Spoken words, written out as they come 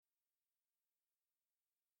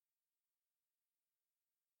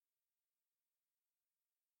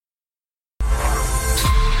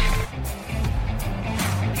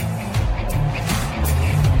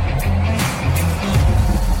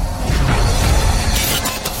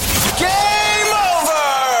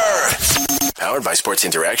Powered by Sports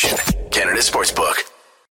Interaction, Canada Sportsbook.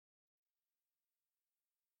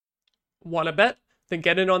 Want to bet? Then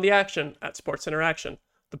get in on the action at Sports Interaction.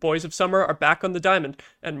 The boys of summer are back on the diamond,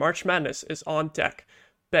 and March Madness is on deck.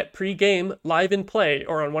 Bet pre-game, live in play,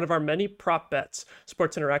 or on one of our many prop bets.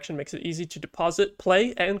 Sports Interaction makes it easy to deposit,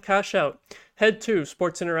 play, and cash out. Head to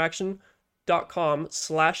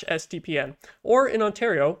sportsinteraction.com/SDPN. Or in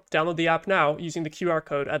Ontario, download the app now using the QR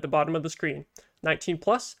code at the bottom of the screen. 19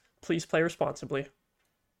 plus, please play responsibly.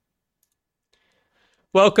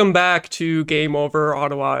 Welcome back to Game Over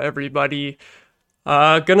Ottawa, everybody.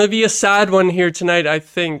 Gonna be a sad one here tonight, I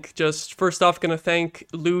think. Just first off, gonna thank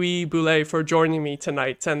Louis Boulet for joining me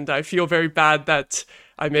tonight, and I feel very bad that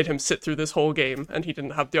I made him sit through this whole game and he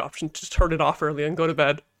didn't have the option to turn it off early and go to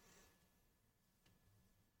bed.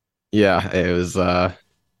 Yeah,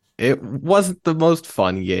 it wasn't the most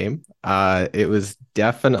fun game. It was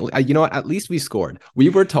definitely, you know what, at least we scored. We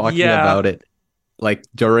were talking about it like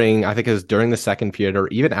I think it was during the second period or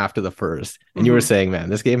even after the first. And you were saying, man,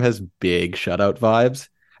 this game has big shutout vibes.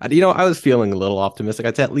 And, I was feeling a little optimistic.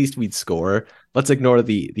 I'd say at least we'd score. Let's ignore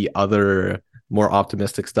the other more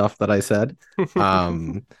optimistic stuff that I said.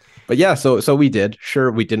 But yeah, so we did.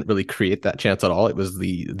 Sure, we didn't really create that chance at all. It was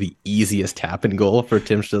the easiest tap and goal for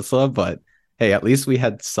Tim Stützle, but hey, at least we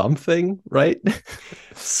had something, right?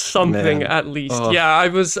 Something at least. Yeah, I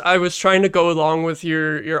was trying to go along with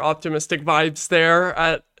your optimistic vibes there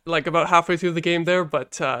at like about halfway through the game there,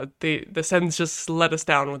 but the Sens just let us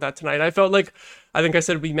down with that tonight. I felt like, I think I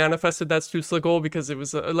said we manifested that Stützle goal because it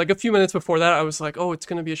was like a few minutes before that I was like, oh, it's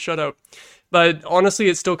going to be a shutout. But honestly,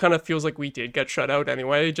 it still kind of feels like we did get shut out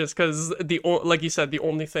anyway, just because like you said, the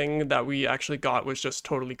only thing that we actually got was just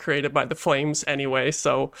totally created by the Flames anyway.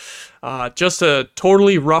 So just a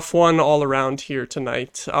totally rough one all around here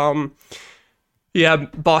tonight. Yeah,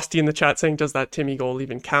 Bosty in the chat saying, does that Timmy goal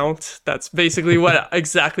even count? That's basically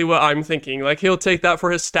exactly what I'm thinking. Like, he'll take that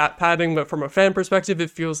for his stat padding, but from a fan perspective,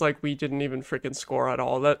 it feels like we didn't even freaking score at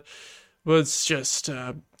all. That was just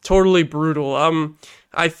totally brutal.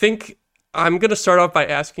 I think I'm going to start off by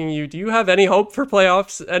asking you, do you have any hope for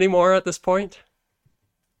playoffs anymore at this point?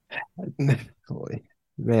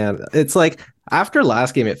 Man, it's like after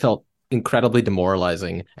last game, it felt incredibly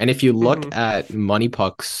demoralizing. And if you look at Money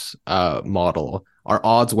Puck's model, our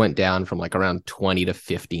odds went down from like around 20 to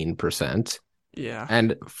 15%. Yeah.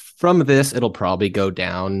 And from this, it'll probably go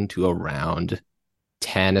down to around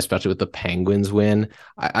 10, especially with the Penguins win.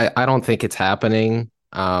 I don't think it's happening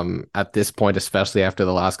at this point, especially after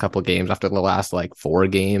the last couple of games, after the last like 4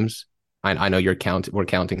 games. I know we're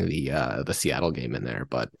counting the Seattle game in there,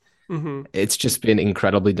 but it's just been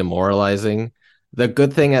incredibly demoralizing. The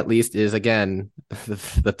good thing, at least, is, again,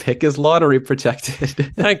 the pick is lottery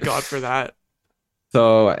protected. Thank God for that.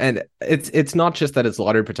 So, and it's not just that it's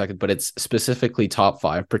lottery protected, but it's specifically top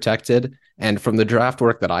 5 protected. And from the draft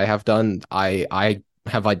work that I have done, I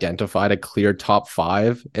have identified a clear top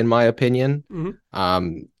 5, in my opinion.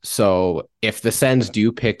 So if the Sens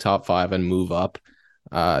do pick top 5 and move up,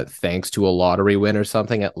 thanks to a lottery win or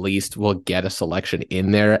something, at least we'll get a selection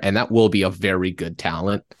in there, and that will be a very good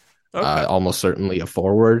talent. Okay. Almost certainly a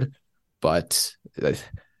forward, but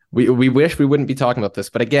we wish we wouldn't be talking about this.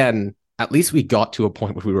 But again, at least we got to a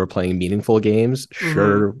point where we were playing meaningful games.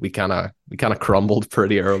 Sure, we kind of crumbled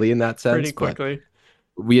pretty early in that sense, pretty quickly.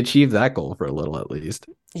 We achieved that goal for a little, at least.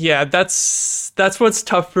 Yeah, that's what's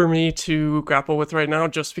tough for me to grapple with right now,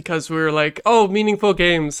 just because we were like, oh, meaningful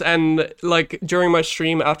games. And like during my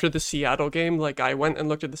stream after the Seattle game, like I went and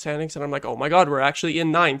looked at the standings and I'm like, oh my God, we're actually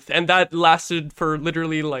in 9th. And that lasted for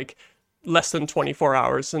literally like less than 24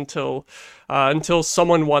 hours until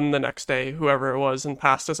someone won the next day, whoever it was, and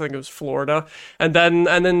passed us. I think it was Florida. And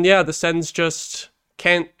then yeah, the Sens just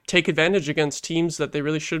can't take advantage against teams that they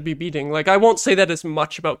really should be beating. Like, I won't say that as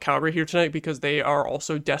much about Calgary here tonight because they are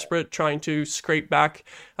also desperate, trying to scrape back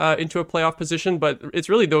into a playoff position, but it's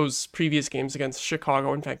really those previous games against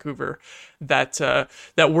Chicago and Vancouver that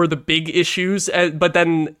were the big issues, but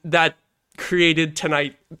then that created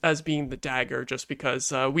tonight as being the dagger, just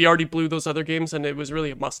because we already blew those other games and it was really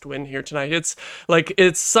a must win here tonight. It's like,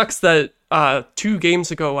 it sucks that 2 games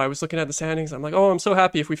ago I was looking at the standings, I'm like, oh, I'm so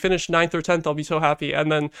happy if we finish 9th or 10th, I'll be so happy. And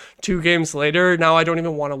then 2 games later, now I don't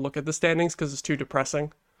even want to look at the standings because it's too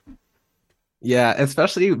depressing. Yeah,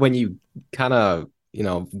 especially when you kind of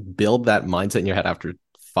build that mindset in your head after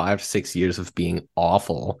 5-6 years of being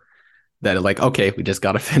awful, that like, okay, we just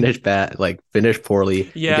got to finish bad, like finish poorly,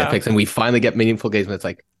 get picks, and we finally get meaningful games. And it's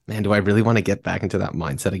like, man, do I really want to get back into that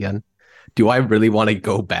mindset again? Do I really want to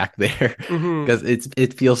go back there? Because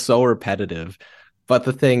it feels so repetitive. But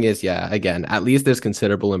the thing is, yeah, again, at least there's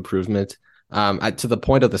considerable improvement. To the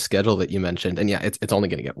point of the schedule that you mentioned, and yeah, it's only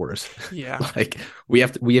going to get worse. Yeah. Like we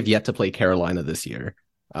have yet to play Carolina this year.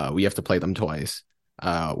 We have to play them twice.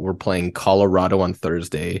 We're playing Colorado on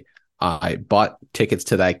Thursday. I bought tickets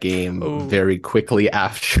to that game Oh. very quickly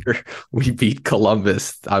after we beat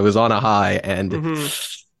Columbus. I was on a high, and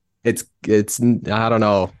it's I don't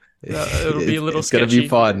know. It'll be a little It's sketchy. gonna be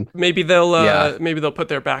fun. Maybe they'll put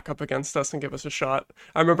their back up against us and give us a shot.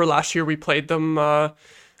 I remember last year we played them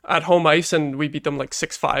at home ice and we beat them like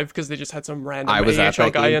 6-5 because they just had some random I was at AHL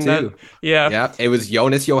that guy game in too. that. Yeah. Yeah, it was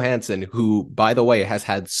Jonas Johansson, who, by the way, has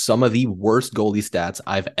had some of the worst goalie stats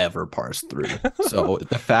I've ever parsed through. So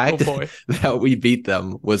the fact that we beat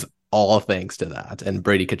them was all thanks to that, and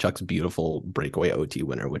Brady Tkachuk's beautiful breakaway OT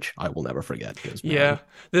winner, which I will never forget. Yeah,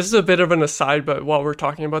 this is a bit of an aside, but while we're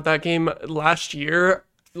talking about that game last year,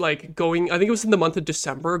 like I think it was in the month of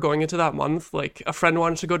December, going into that month, like a friend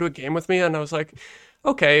wanted to go to a game with me, and I was like,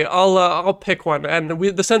 okay, I'll pick one. And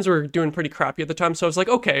the Sens were doing pretty crappy at the time, so I was like,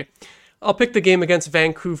 okay, I'll pick the game against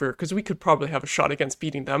Vancouver because we could probably have a shot against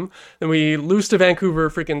beating them. Then we lose to Vancouver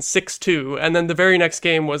freaking 6-2, and then the very next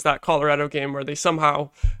game was that Colorado game where they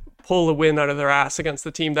somehow pull a win out of their ass against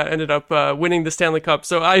the team that ended up winning the Stanley Cup.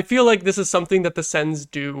 So I feel like this is something that the Sens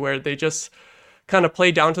do where they just kind of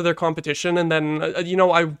play down to their competition. And then,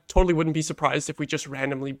 I totally wouldn't be surprised if we just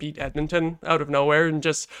randomly beat Edmonton out of nowhere in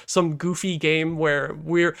just some goofy game where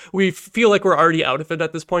we feel like we're already out of it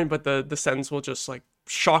at this point, but the Sens will just like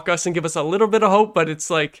shock us and give us a little bit of hope, but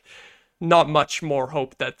it's like not much more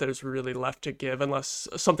hope that there's really left to give unless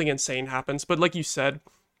something insane happens. But like you said,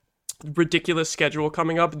 ridiculous schedule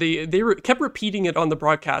coming up. They kept repeating it on the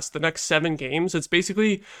broadcast. The next 7 games, it's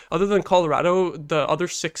basically, other than Colorado, the other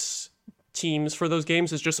 6 teams for those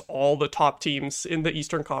games is just all the top teams in the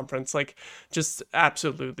Eastern Conference, like just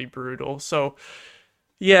absolutely brutal. So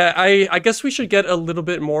yeah, I guess we should get a little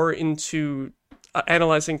bit more into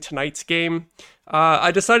analyzing tonight's game. I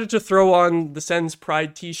decided to throw on the Sens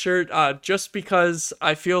Pride t-shirt just because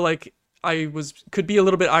I feel like could be a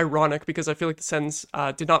little bit ironic because I feel like the Sens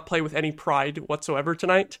did not play with any pride whatsoever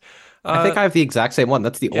tonight. I think I have the exact same one.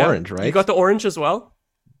 That's the orange, right? You got the orange as well?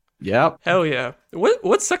 Yep. Hell yeah.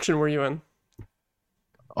 What section were you in?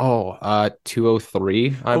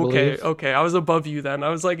 203, I believe. Okay. I was above you then. I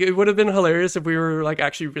was like, it would have been hilarious if we were like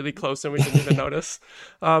actually really close and we didn't even notice.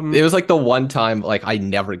 It was like the one time, like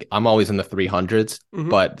I'm always in the 300s,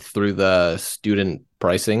 but through the student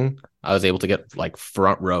pricing, I was able to get like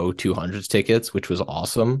front row 200s tickets, which was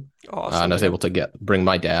awesome. And I was able to bring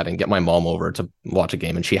my dad and get my mom over to watch a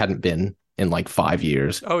game, and she hadn't been in like 5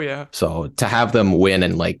 years. Oh yeah. So to have them win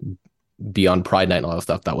and like be on Pride Night and all that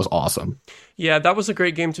stuff, that was awesome. Yeah, that was a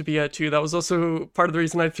great game to be at too. That was also part of the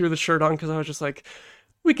reason I threw the shirt on, because I was just like,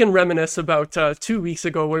 we can reminisce about 2 weeks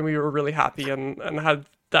ago when we were really happy and had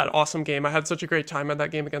that awesome game. I had such a great time at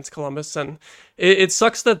that game against Columbus, and it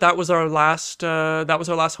sucks that was our last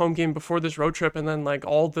home game before this road trip, and then like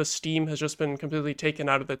all the steam has just been completely taken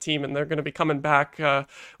out of the team, and they're going to be coming back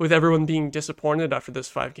with everyone being disappointed after this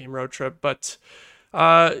 5-game road trip. But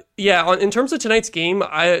in terms of tonight's game,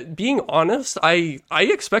 being honest, I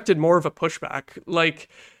expected more of a pushback. Like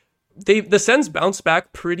the Sens bounced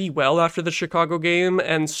back pretty well after the Chicago game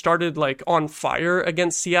and started like on fire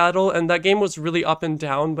against Seattle, and that game was really up and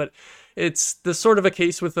down, but it's the sort of a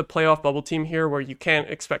case with the playoff bubble team here where you can't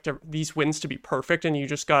expect these wins to be perfect, and you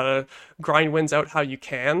just gotta grind wins out how you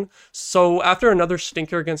can. So after another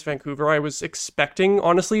stinker against Vancouver, I was expecting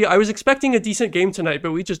a decent game tonight,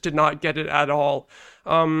 but we just did not get it at all.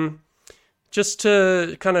 Just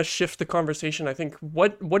to kind of shift the conversation, I think,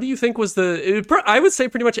 what do you think was I would say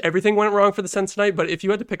pretty much everything went wrong for the Sens tonight, but if you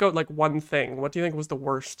had to pick out like one thing, what do you think was the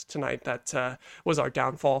worst tonight that was our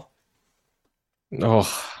downfall?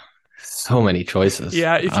 Oh, so many choices.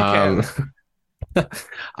 Yeah, if you can.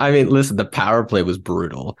 I mean, listen, the power play was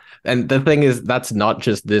brutal. And the thing is, that's not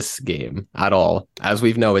just this game at all. As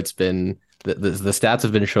we've know, it's been the stats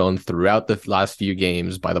have been shown throughout the last few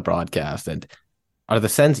games by the broadcast. And are the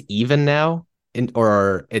Sens even now? I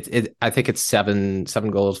think it's 7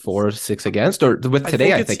 goals for, 6 against, or with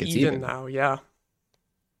today I think it's even now. Yeah.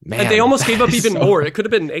 Man, and they almost gave up even more. It could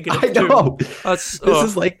have been negative. I know. Too.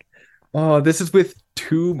 This is with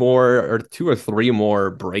 2 or 3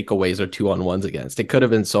 more breakaways or 2-on-1s against. It could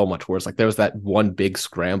have been so much worse. Like there was that one big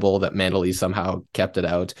scramble that Mandalay somehow kept it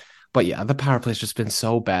out. But yeah, the power play's just been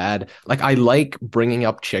so bad. Like I like bringing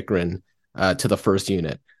up Chychrun to the first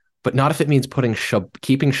unit, but not if it means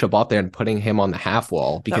keeping Shabbat there and putting him on the half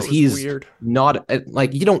wall, because he's weird. Not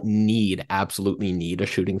like, you don't absolutely need a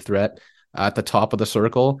shooting threat at the top of the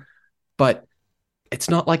circle, but it's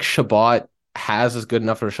not like Shabbat has as good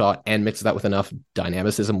enough of a shot and mixes that with enough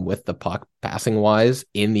dynamicism with the puck passing wise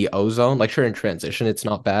in the O zone. Like sure, in transition, it's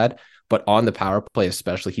not bad, but on the power play,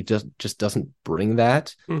 especially, he just doesn't bring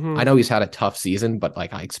that. I know he's had a tough season, but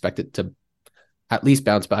like I expect it to at least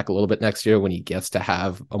bounce back a little bit next year when he gets to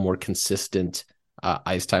have a more consistent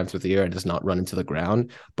ice time through the year and does not run into the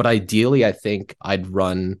ground. But ideally, I think I'd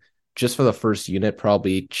run just for the first unit,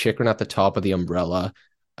 probably Chikrin at the top of the umbrella,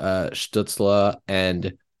 Stutzla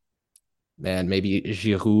and maybe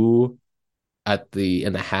Giroux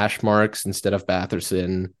in the hash marks instead of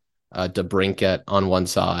Batherson, DeBrincat on one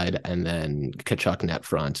side, and then Kachuk net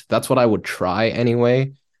front. That's what I would try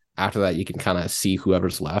anyway. After that, you can kind of see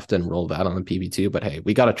whoever's left and roll that on the PB2. But hey,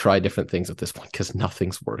 we got to try different things at this point because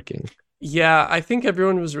nothing's working. Yeah, I think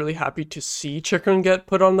everyone was really happy to see Chikrin get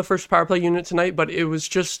put on the first power play unit tonight, but it was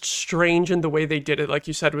just strange in the way they did it, like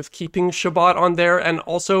you said, with keeping Shabbat on there. And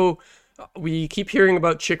also, we keep hearing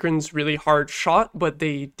about Chikrin's really hard shot, but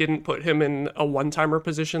they didn't put him in a one-timer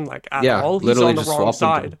position like at all. He's on the wrong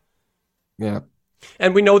side. Yeah.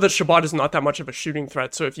 And we know that Shabbat is not that much of a shooting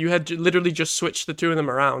threat, so if you had literally just switched the two of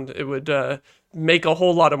them around, it would make a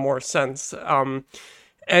whole lot of more sense.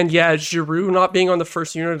 And yeah, Giroux not being on the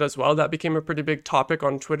first unit as well, that became a pretty big topic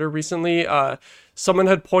on Twitter recently. Someone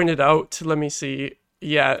had pointed out, let me see,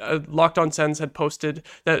 Locked On Sens had posted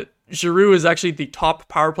that Giroux is actually the top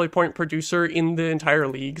power play point producer in the entire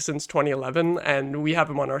league since 2011, and we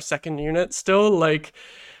have him on our second unit still. Like,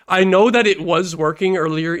 I know that it was working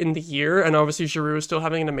earlier in the year, and obviously Giroux is still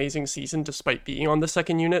having an amazing season despite being on the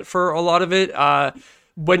second unit for a lot of it.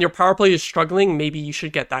 When your power play is struggling, maybe you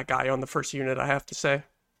should get that guy on the first unit, I have to say.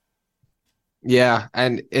 Yeah,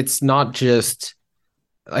 and it's not just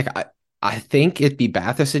like I think it'd be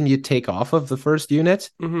Batherson you'd take off of the first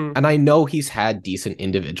unit. And I know he's had decent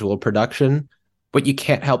individual production, but you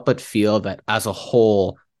can't help but feel that as a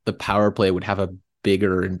whole, the power play would have a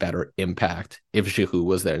bigger and better impact if Giroux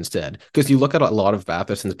was there instead. Because you look at a lot of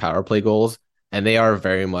Batherson's power play goals, and they are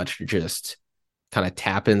very much just kind of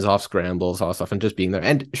tap-ins off scrambles, all stuff, and just being there.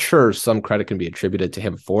 And sure, some credit can be attributed to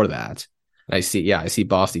him for that. And I see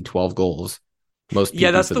Bosty 12 goals.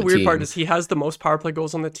 That's the weird part is he has the most power play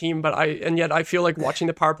goals on the team, yet I feel like watching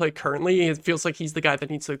the power play currently, it feels like he's the guy that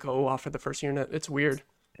needs to go off of the first unit. It's weird.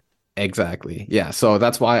 Exactly. Yeah. So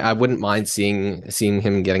that's why I wouldn't mind seeing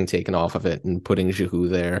him getting taken off of it and putting Giroux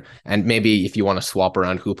there. And maybe if you want to swap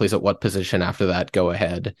around who plays at what position after that, go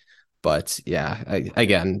ahead. But yeah,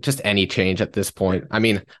 again, just any change at this point. I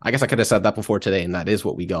mean, I guess I could have said that before today, and that is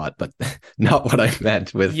what we got, but not what I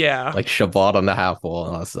meant with like Shabbat on the half wall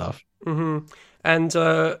and all that stuff. And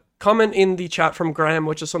comment in the chat from Graham,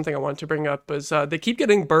 which is something I wanted to bring up, is they keep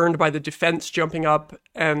getting burned by the defense jumping up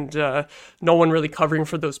and no one really covering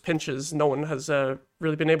for those pinches. No one has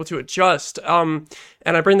really been able to adjust. And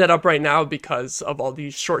I bring that up right now because of all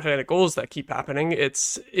these shorthanded goals that keep happening.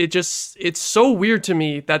 It's so weird to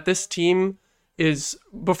me that this team is,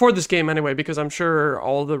 before this game anyway, because I'm sure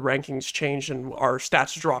all the rankings changed and our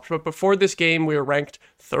stats dropped, but before this game we were ranked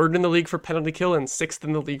 3rd in the league for penalty kill and 6th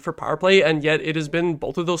in the league for power play, and yet it has been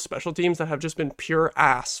both of those special teams that have just been pure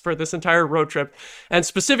ass for this entire road trip. And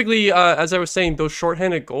specifically, as I was saying, those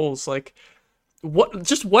shorthanded goals, like what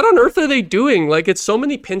on earth are they doing? Like, it's so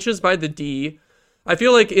many pinches by the D. I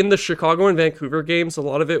feel like in the Chicago and Vancouver games, a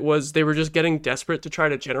lot of it was they were just getting desperate to try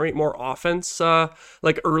to generate more offense,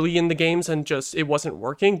 like early in the games, and just it wasn't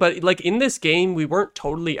working. But like in this game, we weren't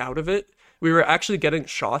totally out of it. We were actually getting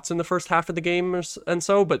shots in the first half of the game,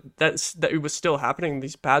 but that it was still happening.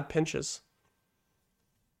 These bad pinches.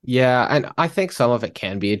 Yeah, and I think some of it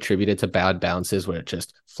can be attributed to bad bounces where it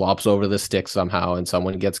just flops over the stick somehow, and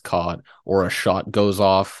someone gets caught, or a shot goes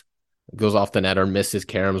off the net or misses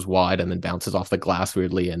Karam's wide and then bounces off the glass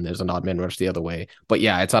weirdly, and there's an odd man rush the other way. But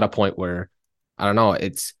yeah, it's at a point where I don't know,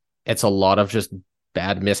 it's a lot of just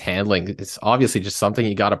bad mishandling. It's obviously just something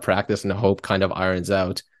you got to practice and hope kind of irons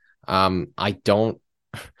out. I don't,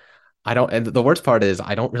 and the worst part is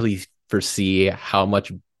I don't really foresee how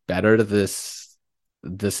much better the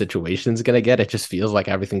situation is going to get. It just feels like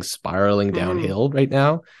everything's spiraling downhill right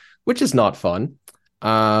now, which is not fun.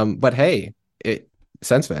 But hey,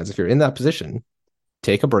 Sens fans, if you're in that position,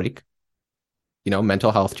 take a break,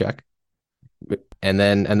 mental health check, and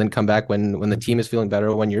then come back when the team is feeling better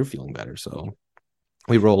or when you're feeling better. So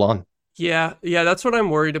we roll on. Yeah, that's what I'm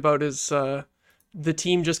worried about is the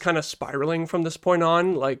team just kind of spiraling from this point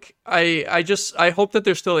on. Like I hope that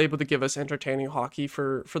they're still able to give us entertaining hockey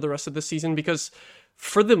for the rest of the season, because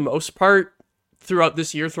for the most part, throughout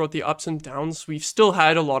this year, throughout the ups and downs, we've still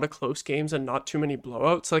had a lot of close games and not too many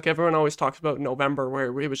blowouts. Like everyone always talks about November,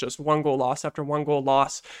 where it was just one goal loss after one goal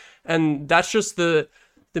loss. And that's just the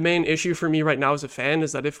the main issue for me right now as a fan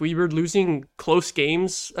is that if we were losing close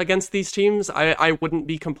games against these teams, I wouldn't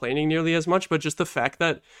be complaining nearly as much, but just the fact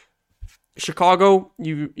that Chicago,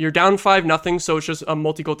 you're down 5-0, so it's just a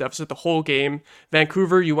multi-goal deficit the whole game.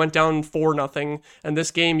 Vancouver, you went down 4-0, and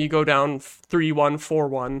this game you go down 3-1,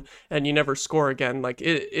 4-1, and you never score again. Like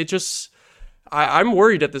it just, I'm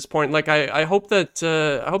worried at this point. Like I hope that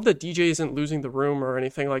DJ isn't losing the room or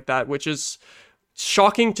anything like that, which is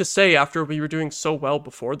shocking to say after we were doing so well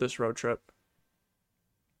before this road trip.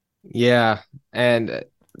 Yeah, and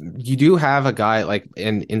you do have a guy like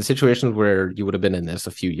in situations where you would have been in this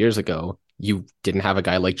a few years ago, you didn't have a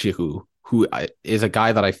guy like Jihu, who is a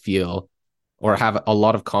guy that I feel or have a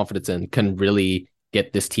lot of confidence in can really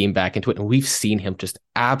get this team back into it. And we've seen him just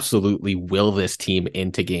absolutely will this team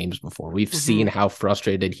into games before. We've seen how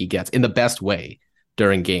frustrated he gets in the best way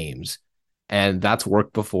during games. And that's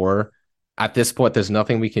worked before. At this point, there's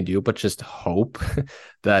nothing we can do but just hope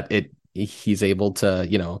that he's able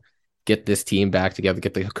to, get this team back together,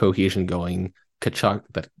 get the cohesion going. Kachuk,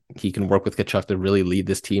 that he can work with Kachuk to really lead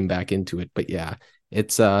this team back into it. But yeah,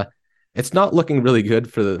 it's not looking really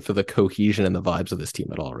good for the cohesion and the vibes of this team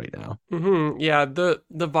at all right now. Yeah, the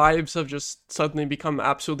vibes have just suddenly become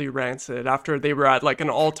absolutely rancid after they were at like an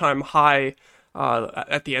all-time high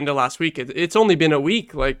at the end of last week. It's only been a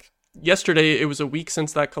week. Like yesterday, it was a week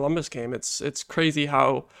since that Columbus game. It's crazy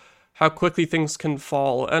how quickly things can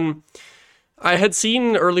fall. And I had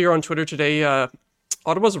seen earlier on Twitter today,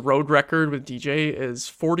 Ottawa's road record with DJ is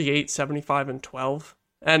 48, 75, and 12.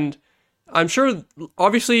 And I'm sure,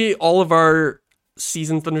 obviously, all of our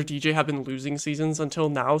seasons under DJ have been losing seasons until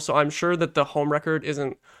now, so I'm sure that the home record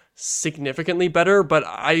isn't significantly better, but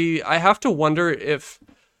I have to wonder if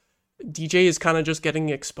DJ is kind of just getting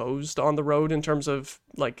exposed on the road in terms of,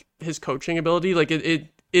 like, his coaching ability. Like,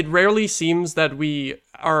 it rarely seems that we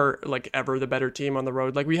are like ever the better team on the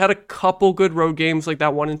road. Like we had a couple good road games, like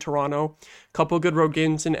that one in Toronto, a couple good road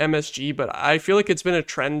games in MSG, but I feel like it's been a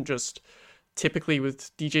trend just typically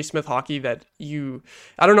with DJ Smith hockey that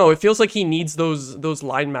I don't know, it feels like he needs those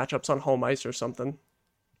line matchups on home ice or something.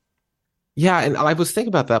 Yeah, and I was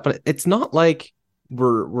thinking about that, but it's not like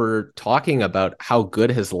we're talking about how good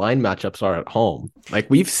his line matchups are at home. Like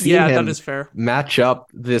we've seen him that is fair. Match up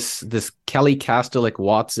this Kelly Kastelik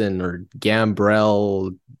Watson or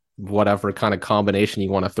Gambrell, whatever kind of combination you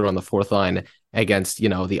want to throw on the fourth line against,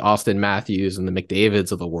 the Austin Matthews and the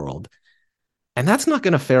McDavids of the world. And that's not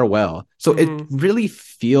going to fare well. So it really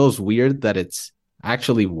feels weird that it's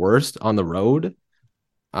actually worse on the road.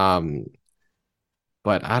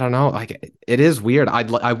 But I don't know, like it is weird.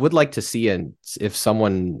 I would like to see if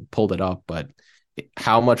someone pulled it up, but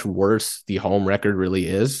how much worse the home record really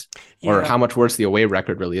is, or how much worse the away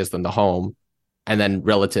record really is than the home, and then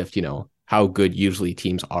relative, how good usually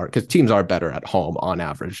teams are, because teams are better at home on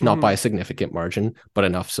average, not by a significant margin, but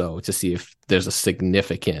enough so to see if there's a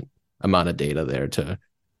significant amount of data there to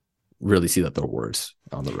really see that they're worse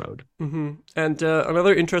on the road. And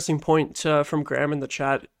another interesting point from Graham in the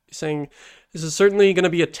chat saying, this is certainly going to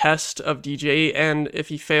be a test of DJ, and if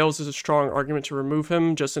he fails, there's a strong argument to remove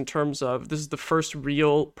him, just in terms of this is the first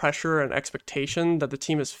real pressure and expectation that the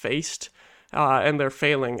team has faced, and they're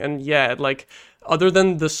failing. And yeah, like, other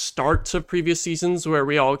than the starts of previous seasons where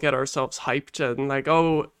we all get ourselves hyped and like,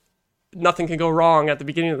 oh, nothing can go wrong at the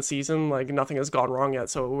beginning of the season, like nothing has gone wrong yet,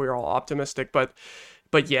 so we're all optimistic. But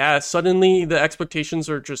yeah, suddenly the expectations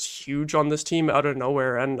are just huge on this team out of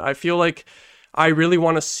nowhere, and I feel like I really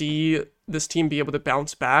want to see this team be able to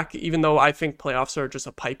bounce back, even though I think playoffs are just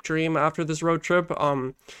a pipe dream after this road trip.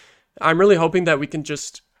 I'm really hoping that we can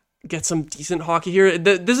just get some decent hockey here.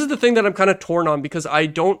 This is the thing that I'm kind of torn on, because I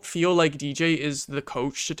don't feel like DJ is the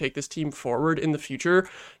coach to take this team forward in the future.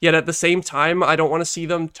 Yet at the same time, I don't want to see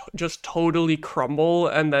them just totally crumble,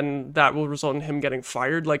 and then that will result in him getting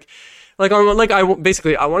fired. I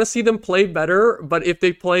want to see them play better, but if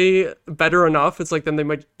they play better enough, it's like then they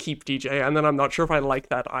might keep DJ, and then I'm not sure if I like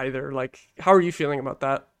that either. Like, how are you feeling about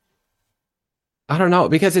that? I don't know,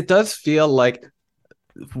 because it does feel like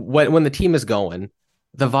when the team is going,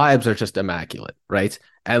 the vibes are just immaculate, right?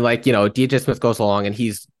 And DJ Smith goes along, and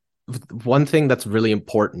he's one thing that's really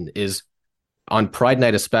important is on Pride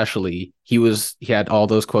Night especially, he had all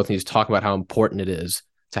those quotes, and he's talking about how important it is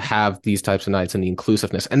to have these types of nights and the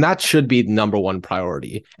inclusiveness. And that should be the number one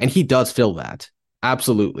priority. And he does fill that.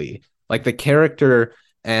 Absolutely. Like the character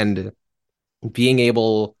and being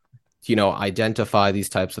able to, identify these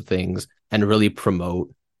types of things and really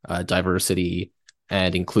promote diversity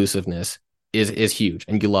and inclusiveness is huge.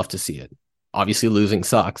 And you love to see it. Obviously losing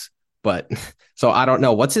sucks, but so I don't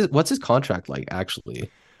know. What's his contract like actually?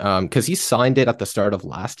 Because he signed it at the start of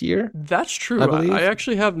last year, That's I true. I believe.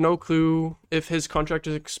 actually have no clue if his contract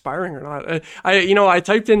is expiring or not. I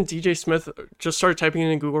typed in DJ Smith, just started typing it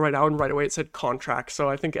in Google right now, and right away it said contract. So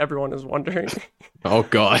I think everyone is wondering. Oh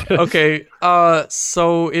God. Okay,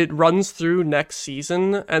 so it runs through next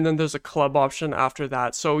season, and then there's a club option after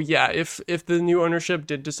that. So yeah, if the new ownership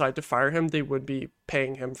did decide to fire him, they would be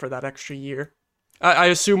paying him for that extra year. I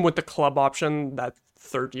assume with the club option, that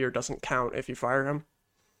third year doesn't count if you fire him.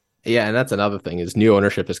 Yeah, and that's another thing is new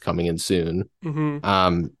ownership is coming in soon.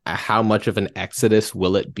 Mm-hmm. How much of an exodus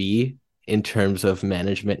will it be in terms of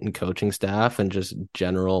management and coaching staff and just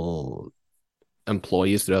general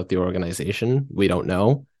employees throughout the organization? We don't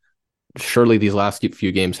know. Surely these last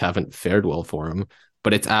few games haven't fared well for him,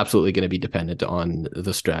 but it's absolutely going to be dependent on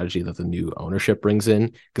the strategy that the new ownership brings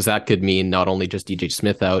in, because that could mean not only just DJ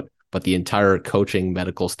Smith out, but the entire coaching,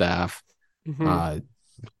 medical staff, Mm-hmm. uh,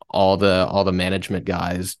 all the management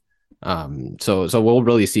guys. So we'll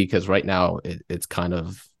really see, because right now it's kind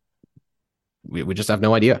of we just have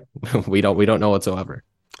no idea. we don't know whatsoever.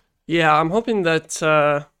 Yeah, I'm hoping that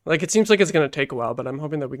like it seems like it's gonna take a while, but I'm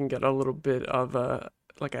hoping that we can get a little bit of a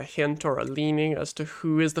like a hint or a leaning as to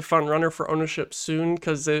who is the front runner for ownership soon,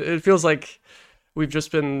 because it feels like we've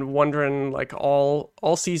just been wondering like all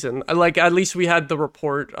season. Like at least we had the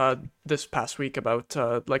report this past week about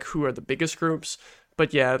like who are the biggest groups.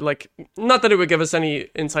 But yeah, like not that it would give us any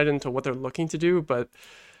insight into what they're looking to do, but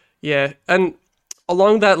yeah. And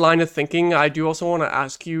along that line of thinking, I do also want to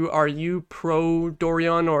ask you, are you pro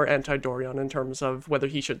Dorian or anti Dorian in terms of whether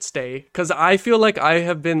he should stay? Because I feel like I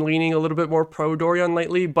have been leaning a little bit more pro Dorian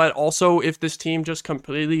lately, but also if this team just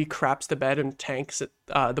completely craps the bed and tanks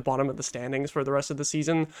at the bottom of the standings for the rest of the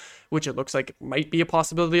season, which it looks like might be a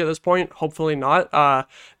possibility at this point, hopefully not,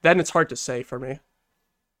 then it's hard to say for me.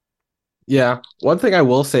 Yeah, one thing I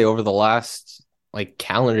will say over the last like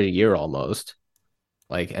calendar year almost,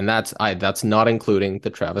 like, and that's not including the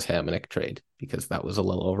Travis Hamonic trade, because that was a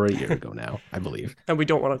little over a year ago now, I believe. And we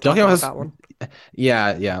don't want to talk Dahyo about has that one.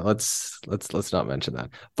 yeah, let's not mention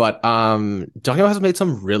that. But Dahyo has made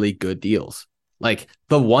some really good deals. Like,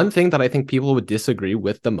 the one thing that I think people would disagree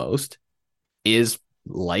with the most is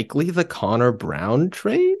likely the Connor Brown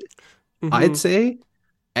trade, I'd Mm-hmm. say.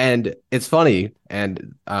 And it's funny,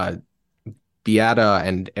 and Beata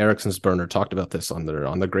and Ericsson's Burner talked about this on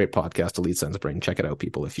the great podcast Elite Sense Brain. Check it out,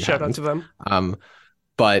 people, if you Shout out to haven't. them.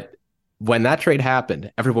 But when that trade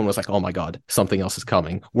happened, everyone was like, "Oh my god, something else is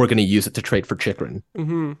coming. We're going to use it to trade for Chikrin."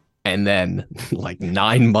 Mm-hmm. And then, like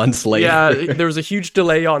 9 months Yeah, later, there was a huge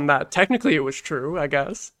delay on that. Technically, it was true, I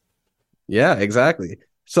guess. yeah, exactly.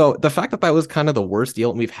 So the fact that that was kind of the worst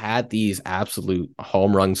deal, and we've had these absolute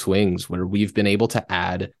home run swings where we've been able to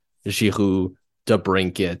add Giroux,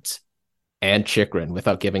 DeBrincat, and Chikrin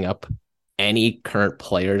without giving up any current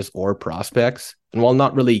players or prospects. And while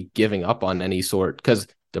not really giving up on any sort, because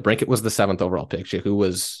DeBrincat was the seventh overall pick, Giroux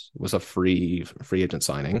was a free agent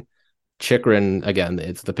signing. Chikrin, again,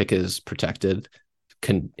 it's the pick is protected.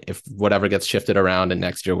 Can, if whatever gets shifted around and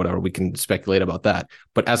next year, whatever, we can speculate about that.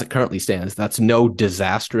 But as it currently stands, that's no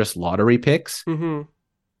disastrous lottery picks Mm-hmm.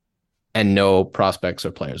 and no prospects or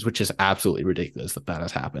players, which is absolutely ridiculous that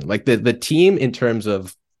has happened. Like the team, in terms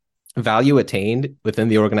of value attained within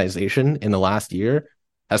the organization in the last year,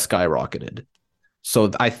 has skyrocketed.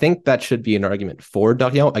 So I think that should be an argument for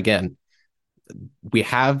Dorian. Again, we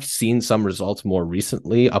have seen some results more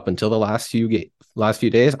recently up until the last few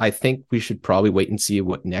days. I think we should probably wait and see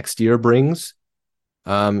what next year brings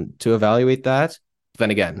to evaluate that. Then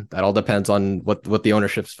again, that all depends on what the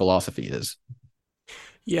ownership's philosophy is.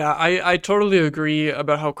 Yeah, I totally agree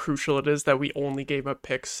about how crucial it is that we only gave up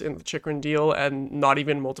picks in the Chikrin deal and not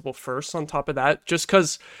even multiple firsts on top of that. Just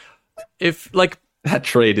because if, like, That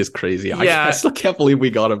trade is crazy. I yeah, still can't believe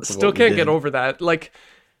we got him for still what we can't get did. over that. Like,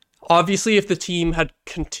 obviously, if the team had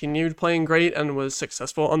continued playing great and was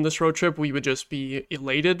successful on this road trip, we would just be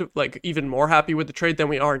elated, like, even more happy with the trade than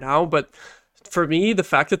we are now. But for me, the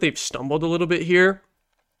fact that they've stumbled a little bit here,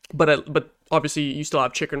 but obviously you still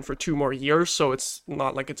have Chicken for 2 more years, so it's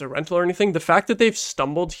not like it's a rental or anything. The fact that they've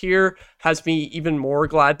stumbled here has me even more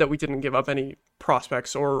glad that we didn't give up any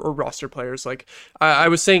prospects or roster players. Like I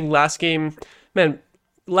was saying last game, man.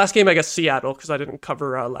 Last game, I guess Seattle, because I didn't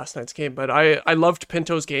cover last night's game, but I loved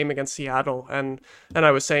Pinto's game against Seattle, and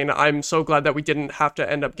I was saying I'm so glad that we didn't have to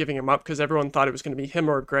end up giving him up, because everyone thought it was going to be him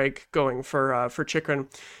or Greg going for Chikrin,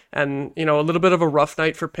 and a little bit of a rough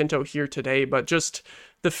night for Pinto here today, but just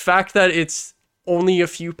the fact that it's only a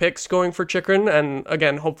few picks going for Chikrin, and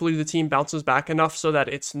again, hopefully the team bounces back enough so that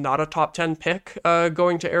it's not a top 10 pick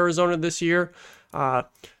going to Arizona this year.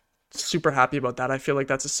 super happy about that. I feel like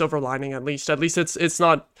that's a silver lining at least. At least it's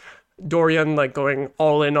not Dorian like going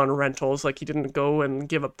all in on rentals. Like he didn't go and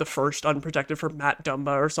give up the first unprotected for Matt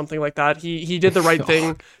Dumba or something like that. He did the right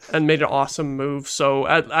thing and made an awesome move. So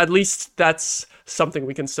at least that's something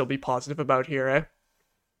we can still be positive about here, eh?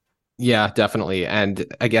 Yeah, definitely. And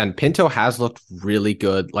again, Pinto has looked really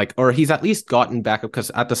good, like, or he's at least gotten back up because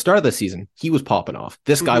at the start of the season, he was popping off.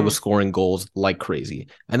 This guy was scoring goals like crazy.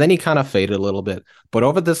 And then he kind of faded a little bit. But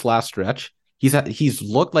over this last stretch, he's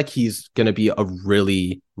looked like he's going to be a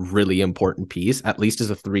really, really important piece, at least as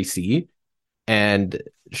a 3C. And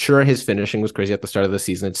sure, his finishing was crazy at the start of the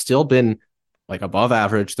season. It's still been like above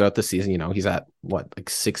average throughout the season. You know, he's at what, like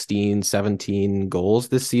 16, 17 goals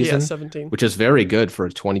this season, Yeah, 17, which is very good for a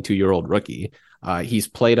 22-year-old rookie. He's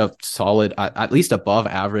played a solid, at least above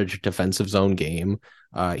average defensive zone game.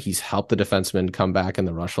 He's helped the defensemen come back in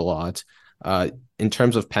the rush a lot. In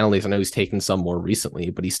terms of penalties, I know he's taken some more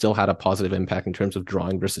recently, but he still had a positive impact in terms of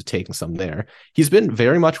drawing versus taking some there. He's been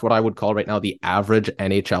very much what I would call right now the average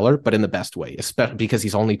NHLer, but in the best way, especially because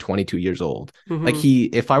he's only 22 years old. Like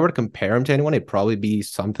if I were to compare him to anyone, it'd probably be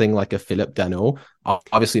something like a Philip Danault,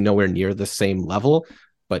 obviously nowhere near the same level,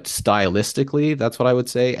 but stylistically, that's what I would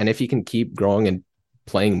say. And if he can keep growing and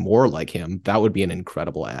playing more like him, that would be an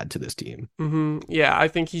incredible add to this team. Yeah, I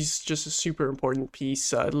think he's just a super important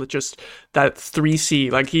piece. Just that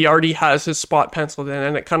 3C, like he already has his spot penciled in,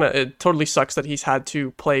 and it totally sucks that he's had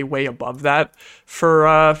to play way above that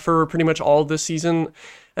for pretty much all this season.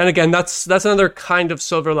 And again, that's another kind of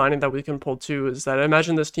silver lining that we can pull too, is that I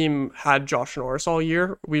imagine this team had Josh Norris all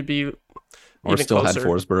year, we'd be or still closer. Had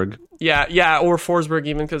Forsberg. Yeah, or Forsberg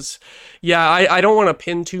even, because, I don't want to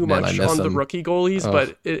pin too much on the rookie goalies,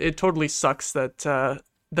 but it totally sucks that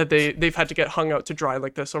they've had to get hung out to dry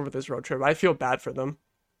like this over this road trip. I feel bad for them.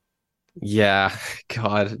 Yeah,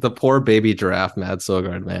 God, the poor baby giraffe, Mad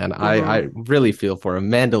Sogard, man. I really feel for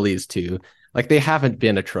him. Mandalese too. Like they haven't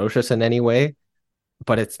been atrocious in any way,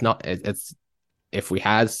 but it's if we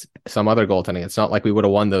had some other goaltending, it's not like we would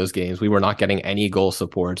have won those games. We were not getting any goal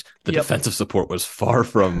support. The defensive support was far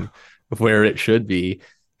from where it should be.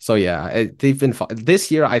 So yeah, they've been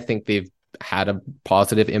this year. I think they've had a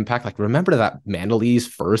positive impact. Like remember that Mandalese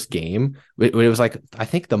first game? It was like, I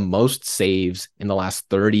think the most saves in the last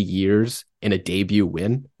 30 years in a debut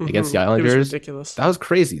win against the Islanders. It was ridiculous. That was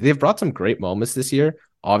crazy. They've brought some great moments this year.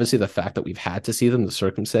 Obviously, the fact that we've had to see them, the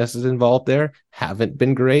circumstances involved there haven't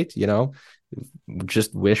been great, you know.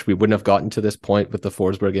 Just wish we wouldn't have gotten to this point with the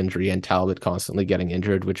Forsberg injury and Talbot constantly getting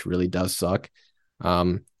injured, which really does suck.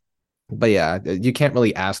 But yeah, you can't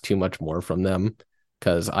really ask too much more from them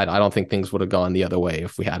because I don't think things would have gone the other way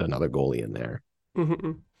if we had another goalie in there.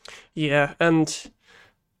 Yeah, and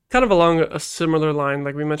kind of along a similar line,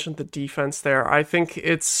 like we mentioned the defense there, I think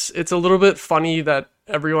it's a little bit funny that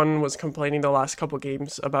everyone was complaining the last couple of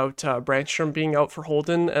games about Brandstrom being out for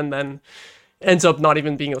Holden, and then ends up not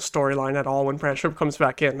even being a storyline at all when Brandstrom comes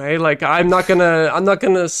back in. Eh? Like I'm not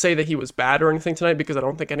gonna say that he was bad or anything tonight because I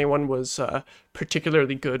don't think anyone was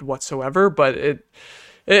particularly good whatsoever. But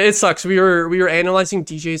it sucks. We were analyzing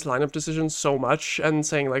DJ's lineup decisions so much and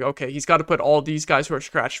saying like, okay, he's got to put all these guys who are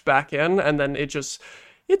scratched back in, and then it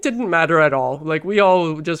didn't matter at all. Like we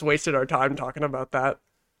all just wasted our time talking about that.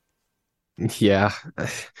 Yeah,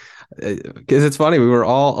 because it's funny. We were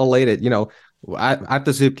all elated, you know. At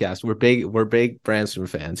the Zoopcast, we're big Brandstrom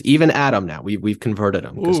fans. Even Adam now, we've converted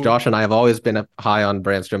him because Josh and I have always been high on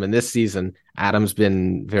Brandstrom, and this season Adam's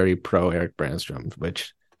been very pro Eric Brandstrom,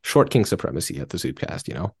 which short king supremacy at the Zoopcast,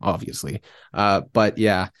 you know, obviously. But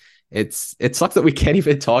yeah, it sucks that we can't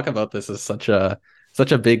even talk about this as such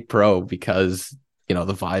a big pro because you know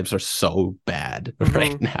the vibes are so bad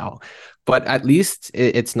right now. But at least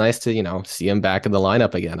it's nice to, you know, see him back in the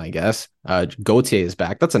lineup again, I guess. Gauthier is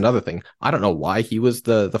back. That's another thing. I don't know why he was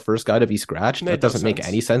the first guy to be scratched. That doesn't make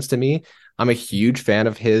any sense to me. I'm a huge fan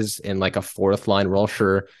of his in like a fourth line role,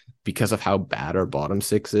 sure, because of how bad our bottom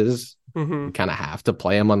six is. We kind of have to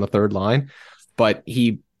play him on the third line. But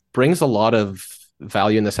he brings a lot of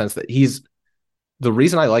value in the sense that the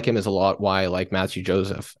reason I like him is a lot why I like Matthew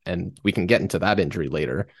Joseph. And we can get into that injury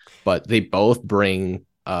later. But they both bring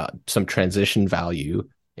some transition value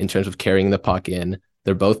in terms of carrying the puck in.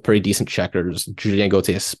 They're both pretty decent checkers. Julien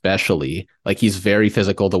Gauthier especially, like he's very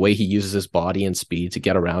physical. The way he uses his body and speed to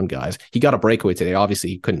get around guys. He got a breakaway today.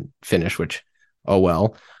 Obviously, he couldn't finish, which, oh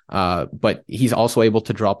well. But he's also able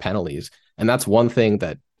to draw penalties. And that's one thing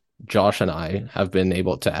that Josh and I have been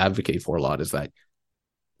able to advocate for a lot is that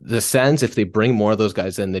the Sens, if they bring more of those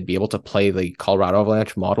guys in, they'd be able to play the Colorado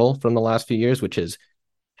Avalanche model from the last few years, which is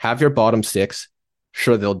have your bottom six.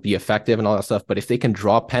 Sure, they'll be effective and all that stuff, but if they can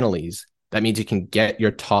draw penalties, that means you can get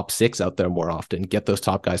your top six out there more often, get those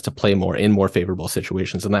top guys to play more in more favorable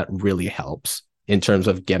situations. And that really helps in terms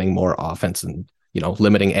of getting more offense and,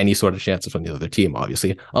 limiting any sort of chances from the other team,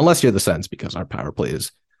 obviously, unless you're the Sens, because our power play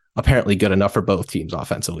is apparently good enough for both teams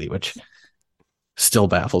offensively, which still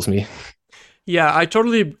baffles me. Yeah, I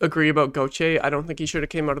totally agree about Gauthier. I don't think he should have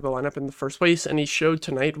came out of the lineup in the first place, and he showed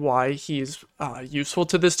tonight why he's useful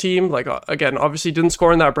to this team. Like, again, obviously didn't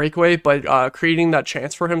score in that breakaway, but creating that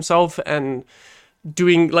chance for himself and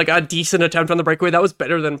doing like a decent attempt on the breakaway, that was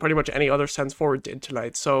better than pretty much any other Sens forward did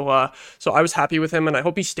tonight. So I was happy with him, and I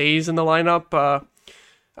hope he stays in the lineup.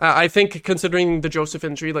 I think considering the Joseph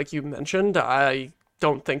injury, like you mentioned, I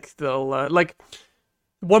don't think they'll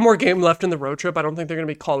one more game left in the road trip. I don't think they're going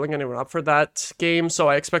to be calling anyone up for that game. So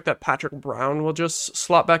I expect that Patrick Brown will just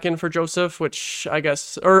slot back in for Joseph, which I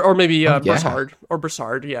guess, or maybe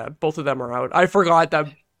Brassard. Yeah, both of them are out. I forgot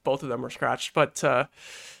that both of them were scratched. But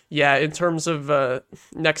yeah, in terms of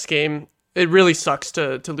next game, it really sucks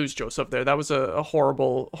to lose Joseph there. That was a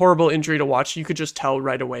horrible, horrible injury to watch. You could just tell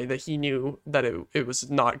right away that he knew that it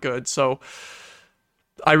was not good. So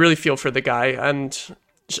I really feel for the guy. And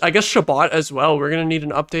I guess Shabbat as well. We're going to need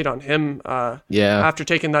an update on him after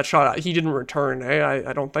taking that shot. He didn't return,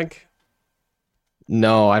 I don't think.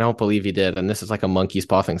 No, I don't believe he did. And this is like a monkey's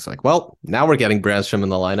paw thing. It's like, well, now we're getting Brandstrom in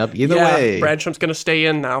the lineup. Either way. Brandstrom's going to stay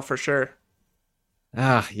in now for sure.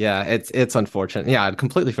 Yeah, it's unfortunate. Yeah, I'd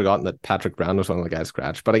completely forgotten that Patrick Brown was one of the guys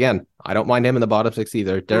scratched. But again, I don't mind him in the bottom six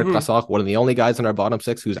either. Derek Brassard, one of the only guys in our bottom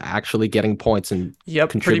six who's actually getting points and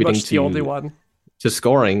contributing pretty much the only one to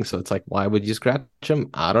scoring. So it's like, why would you scratch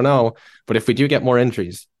him? I don't know. But if we do get more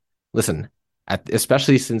injuries, listen,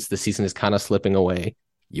 especially since the season is kind of slipping away,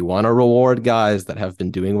 you want to reward guys that have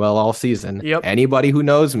been doing well all season. Yep. Anybody who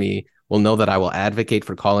knows me will know that I will advocate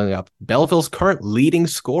for calling up Belleville's current leading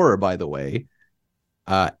scorer, by the way,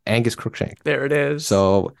 Angus Crookshank. There it is.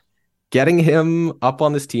 So getting him up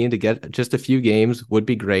on this team to get just a few games would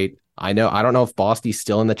be great. I don't know if Bosty's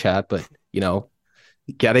still in the chat, but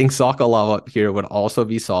getting Sokolov up here would also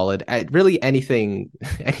be solid. Really, anything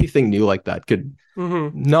new like that could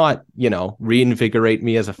not, reinvigorate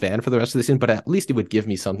me as a fan for the rest of the season, but at least it would give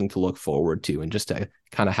me something to look forward to and just to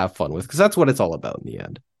kind of have fun with, because that's what it's all about in the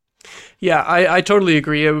end. Yeah, I totally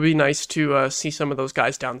agree. It would be nice to see some of those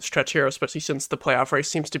guys down the stretch here, especially since the playoff race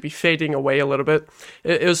seems to be fading away a little bit.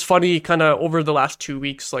 It was funny kind of over the last 2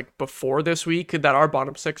 weeks, like before this week, that our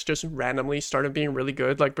bottom six just randomly started being really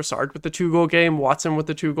good, like Brassard with the 2-goal game, Watson with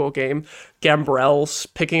the 2-goal game, Gambrell's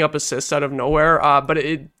picking up assists out of nowhere. But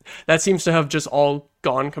that seems to have just all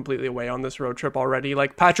gone completely away on this road trip already.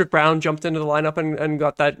 Like Patrick Brown jumped into the lineup and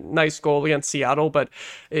got that nice goal against Seattle, but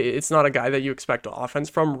it's not a guy that you expect offense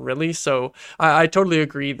from, really. So I totally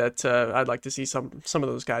agree that I'd like to see some of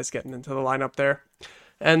those guys getting into the lineup there.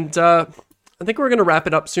 And I think we're going to wrap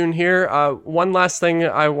it up soon here. One last thing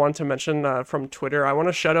I want to mention from Twitter. I want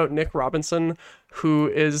to shout out Nick Robinson, who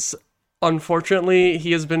is, unfortunately,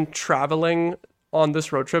 he has been traveling on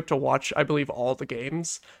this road trip to watch, I believe, all the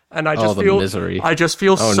games. And I just feel misery. I just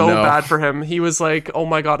feel bad for him. He was like, oh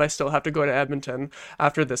my God, I still have to go to Edmonton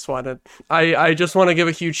after this one. And I just want to give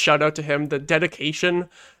a huge shout out to him, the dedication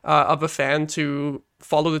of a fan to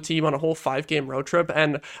follow the team on a whole 5-game road trip.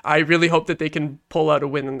 And I really hope that they can pull out a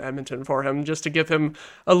win in Edmonton for him, just to give him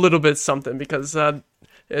a little bit something, because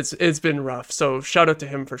it's been rough. So shout out to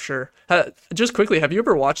him for sure. Just quickly, have you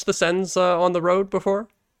ever watched the Sens on the road before?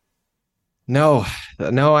 No,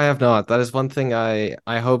 I have not. That is one thing I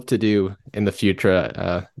hope to do in the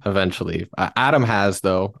future, eventually. Adam has,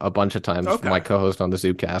 though, a bunch of times, my co-host on the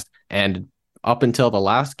Zoomcast. And up until the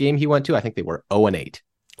last game he went to, I think they were 0-8.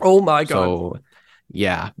 Oh my God. So,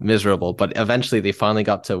 yeah, miserable. But eventually they finally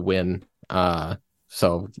got to win.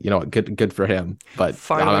 So, good for him. But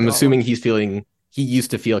I'm assuming he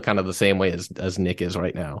used to feel kind of the same way as Nick is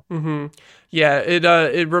right now. Mm-hmm. Yeah,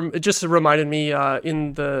 it just reminded me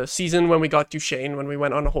in the season when we got Duchesne, when we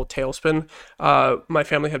went on a whole tailspin, my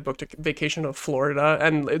family had booked a vacation to Florida,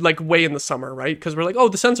 and like way in the summer, right? Because we're like, oh,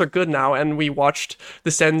 the Sens are good now, and we watched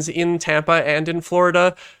the Sens in Tampa and in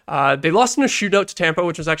Florida. They lost in a shootout to Tampa,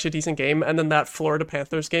 which was actually a decent game, and then that Florida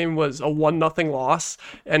Panthers game was a 1-0 loss,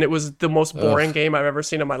 and it was the most boring game I've ever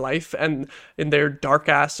seen in my life. And in their dark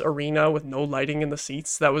ass arena with no lighting in the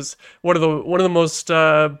seats, that was one of the most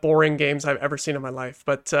boring games I've ever seen in my life.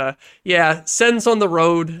 But yeah, Sens on the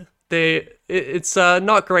road, it's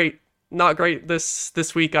not great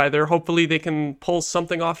this week either. Hopefully they can pull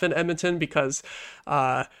something off in Edmonton, because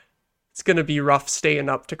it's going to be rough staying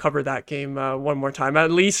up to cover that game one more time.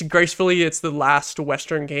 At least gracefully, it's the last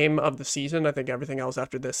Western game of the season. I think everything else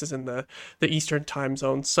after this is in the Eastern time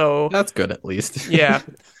zone. So that's good at least. Yeah,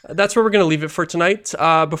 that's where we're going to leave it for tonight.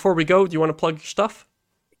 Before we go, do you want to plug your stuff?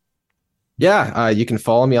 Yeah, you can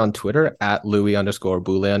follow me on Twitter at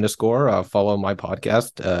Louis_Boule_. Follow my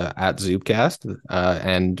podcast at Zoopcast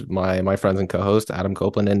and my friends and co-host Adam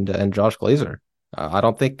Copeland and Josh Glazer. I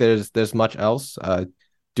don't think there's much else.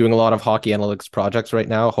 Doing a lot of hockey analytics projects right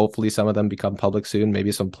now. Hopefully some of them become public soon.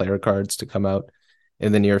 Maybe some player cards to come out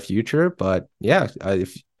in the near future. But yeah,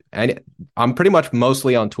 I'm pretty much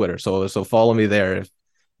mostly on Twitter. So follow me there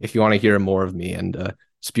if you want to hear more of me and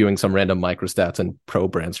spewing some random microstats and pro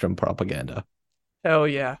Brandstrom propaganda. Hell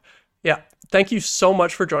yeah. Yeah. Thank you so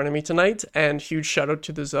much for joining me tonight, and huge shout out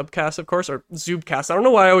to the Zubcast, of course, or Zoobcast. I don't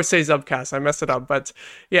know why I always say Zubcast. I mess it up, but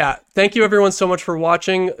yeah. Thank you everyone so much for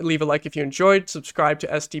watching. Leave a like if you enjoyed, subscribe to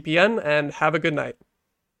SDPN, and have a good night.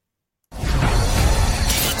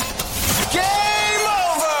 Game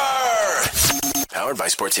over! Powered by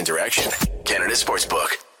Sports Interaction, Canada Sportsbook.